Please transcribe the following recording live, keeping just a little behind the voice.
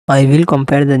I will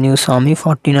compare the new Xiaomi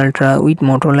 14 Ultra with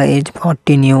Motorola Edge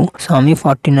 40 New. Xiaomi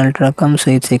 14 Ultra comes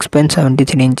with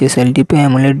 6.73 inches LTP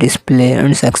AMOLED display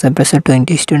and success ratio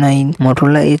 20:9.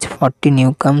 Motorola Edge 40 New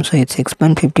comes with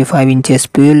 6.55 inches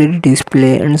QLED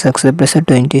display and success ratio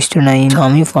 20:9.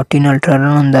 Xiaomi 14 Ultra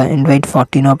run on the Android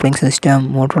 14 operating system.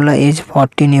 Motorola Edge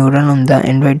 40 New run on the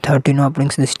Android 13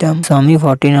 operating system. Xiaomi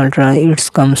 14 Ultra it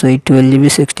comes with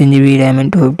 12GB, 16GB RAM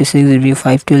and 256GB,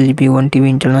 512GB, 1TB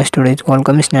internal storage.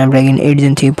 Qualcomm Snapdragon 8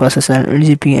 Gen 3 processor,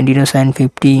 8GB Adreno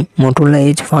 750. Motorola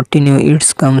Edge 40 New it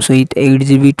comes with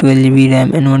 8GB, 12GB RAM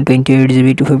and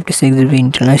 128GB, 256GB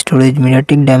internal storage.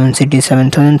 MediaTek Dimensity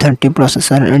 7030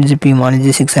 processor, 8GB Mali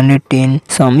G610.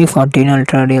 Xiaomi 14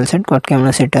 Ultra real set quad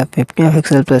camera setup,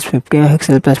 50MP plus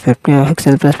 50MP plus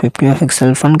 50MP plus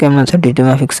 50MP, front camera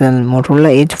 32MP. Motorola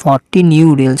Edge 40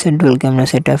 New real set dual camera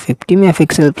setup,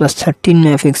 50MP plus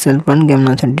 13MP, front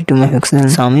camera 32MP.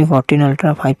 Xiaomi 14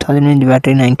 Ultra 5000 mAh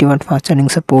battery, 90W fast charging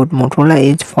support. Motorola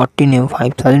Edge 40 New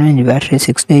 5000 mAh battery,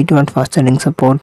 680W fast charging support.